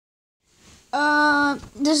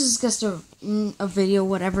This is just a video,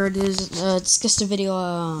 whatever it is. It's just a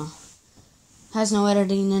video. Has no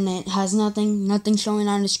editing in it. Has nothing showing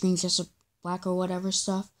on the screen. Just a black or whatever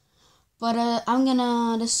stuff. But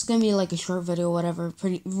this is gonna be like a short video, whatever.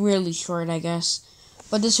 Really short, I guess.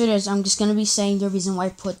 But this video is, I'm just gonna be saying the reason why I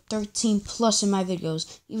put 13 plus in my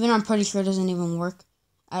videos. Even though I'm pretty sure it doesn't even work.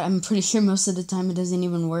 I'm pretty sure most of the time it doesn't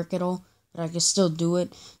even work at all. But I can still do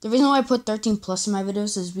it. The reason why I put 13 plus in my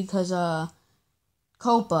videos is because,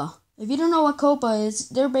 COPPA. If you don't know what COPPA is,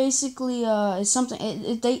 they're basically is something.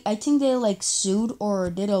 I think they like sued or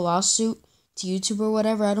did a lawsuit to YouTube or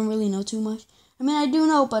whatever. I don't really know too much. I mean, I do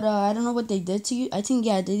know, but I don't know what they did to you. I think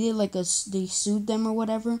they did they sued them or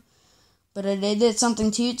whatever. But they did something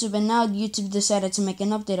to YouTube, and now YouTube decided to make an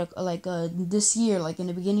update this year, like in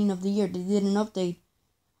the beginning of the year, they did an update.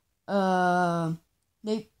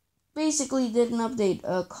 They basically did an update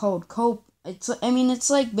called COPPA. It's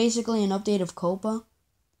like basically an update of COPPA.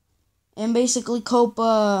 And basically,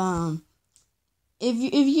 COPPA, if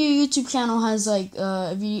your YouTube channel has like,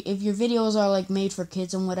 if your videos are like made for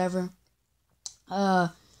kids and whatever,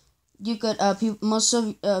 you could, if your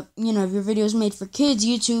videos made for kids,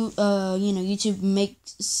 YouTube, YouTube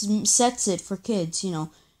sets it for kids,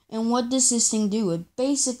 And what does this thing do? It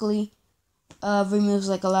basically, removes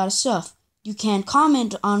like a lot of stuff. You can't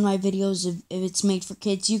comment on my videos if it's made for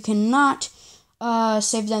kids. You cannot,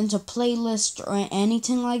 save them to playlist or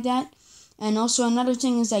anything like that. And also another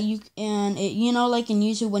thing is that like in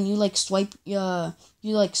YouTube when you like swipe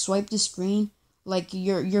swipe the screen, like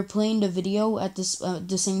you're playing the video at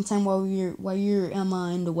the same time while you're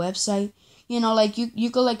in the website. Like you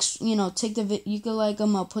could like take you could like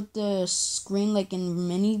put the screen like in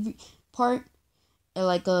mini part,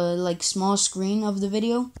 like a small screen of the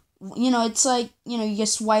video. It's like you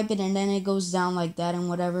just swipe it and then it goes down like that and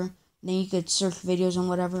whatever. Then you could search videos and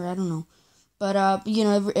whatever. I don't know. But,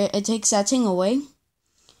 it takes that thing away.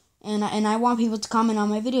 And I want people to comment on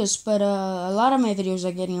my videos. But, a lot of my videos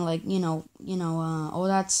are getting, like, all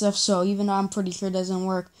that stuff. So, even though I'm pretty sure it doesn't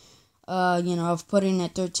work, of putting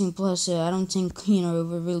it 13 plus, I don't think, it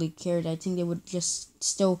would really cared. I think they would just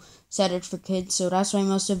still set it for kids. So, that's why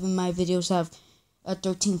most of my videos have a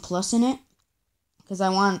 13 plus in it. Because I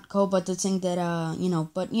want COPPA to think that,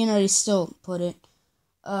 but, they still put it.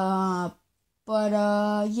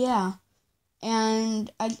 Yeah.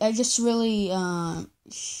 And I just really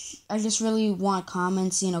want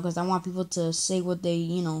comments, because I want people to say what they,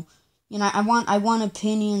 I want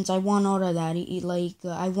opinions, I want all of that,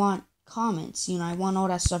 I want comments, I want all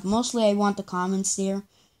that stuff. Mostly I want the comments there,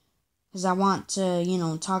 because I want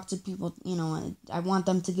to, talk to people, I want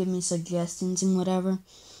them to give me suggestions and whatever.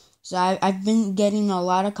 So I've been getting a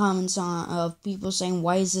lot of comments of people saying,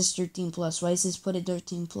 why is this 13 plus? Why is this put at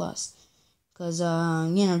 13 plus? Because,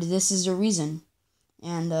 this is the reason.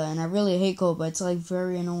 And I really hate COPPA. It's, like,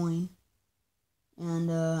 very annoying. And,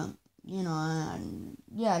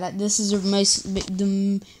 this is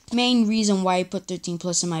the main reason why I put 13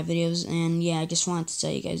 plus in my videos. And, yeah, I just wanted to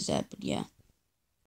tell you guys that. But, yeah.